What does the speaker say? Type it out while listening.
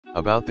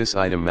About this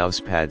item: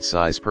 mousepad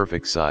size,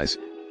 perfect size,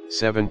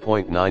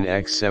 7.9x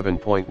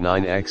 7.9x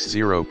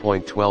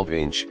 0.12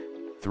 inch,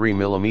 3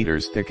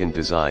 mm thickened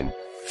design,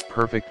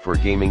 perfect for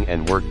gaming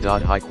and work.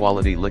 High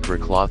quality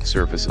lycra cloth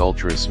surface,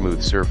 ultra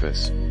smooth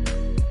surface.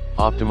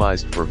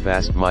 Optimized for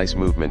fast mice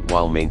movement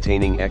while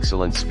maintaining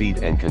excellent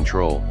speed and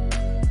control.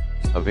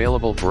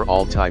 Available for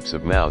all types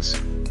of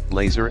mouse,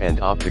 laser and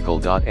optical.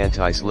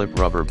 Anti-slip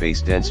rubber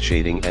base, dense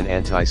shading and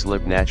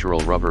anti-slip natural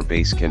rubber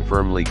base can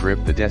firmly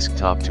grip the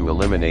desktop to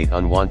eliminate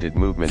unwanted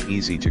movement.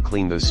 Easy to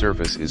clean. The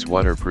surface is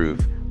waterproof,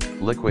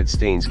 liquid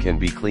stains can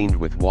be cleaned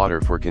with water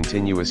for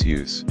continuous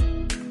use.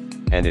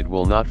 And it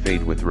will not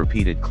fade with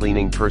repeated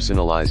cleaning.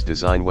 Personalized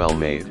design, well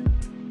made.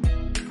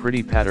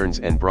 Pretty patterns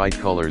and bright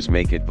colors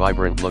make it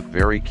vibrant, look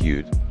very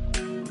cute.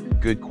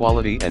 Good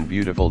quality and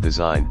beautiful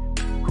design,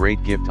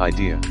 great gift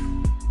idea.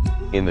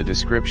 In the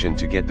description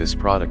to get this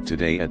product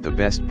today at the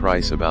best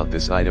price. About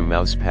this item: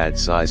 mousepad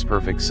size,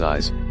 perfect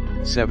size,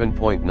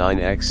 7.9x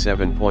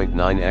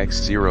 7.9x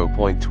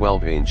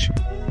 0.12 inch,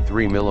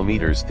 3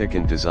 mm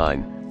thickened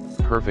design,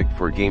 perfect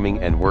for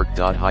gaming and work.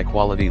 High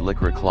quality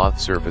lycra cloth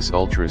surface,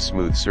 ultra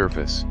smooth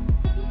surface.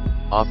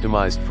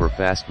 Optimized for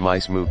fast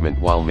mice movement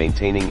while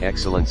maintaining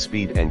excellent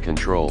speed and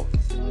control.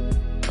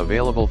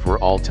 Available for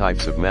all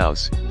types of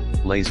mouse,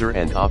 laser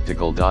and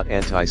optical.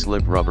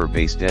 Anti-slip rubber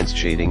base, dense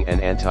shading and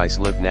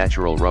anti-slip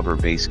natural rubber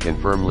base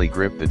can firmly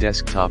grip the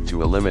desktop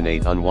to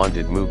eliminate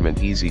unwanted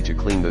movement. Easy to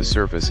clean. The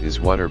surface is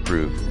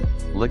waterproof,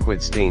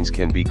 liquid stains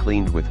can be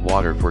cleaned with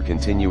water for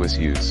continuous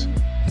use.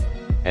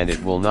 And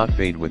it will not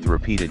fade with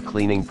repeated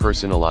cleaning.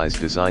 Personalized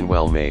design,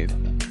 well made.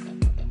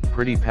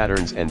 Pretty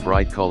patterns and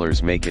bright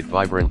colors make it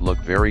vibrant, look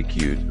very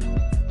cute.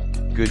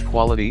 Good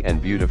quality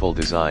and beautiful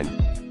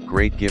design,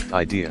 great gift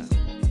idea.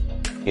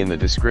 In the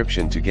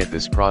description to get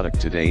this product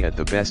today at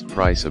the best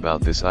price.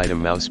 About this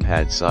item: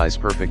 mousepad size,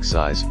 perfect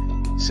size,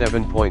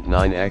 7.9x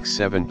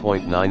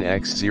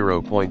 7.9x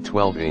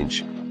 0.12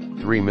 inch,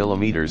 3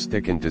 mm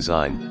thickened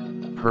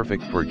design,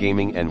 perfect for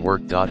gaming and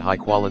work. High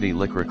quality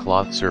lycra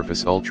cloth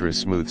surface, ultra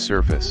smooth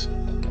surface.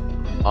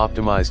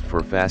 Optimized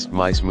for fast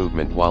mice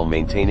movement while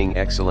maintaining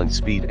excellent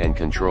speed and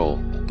control.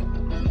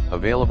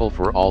 Available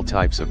for all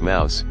types of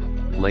mouse,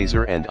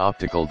 laser and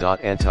optical.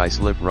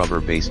 Anti-slip rubber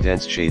base,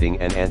 dense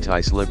shading and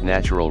anti-slip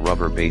natural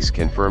rubber base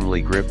can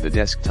firmly grip the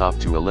desktop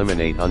to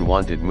eliminate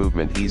unwanted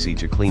movement. Easy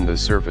to clean. The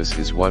surface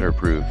is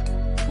waterproof,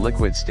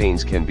 liquid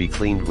stains can be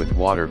cleaned with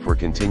water for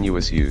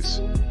continuous use.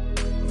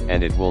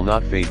 And it will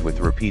not fade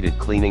with repeated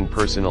cleaning.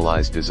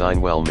 Personalized design,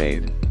 well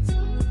made.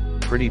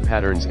 Pretty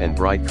patterns and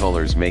bright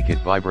colors make it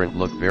vibrant,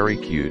 look very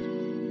cute.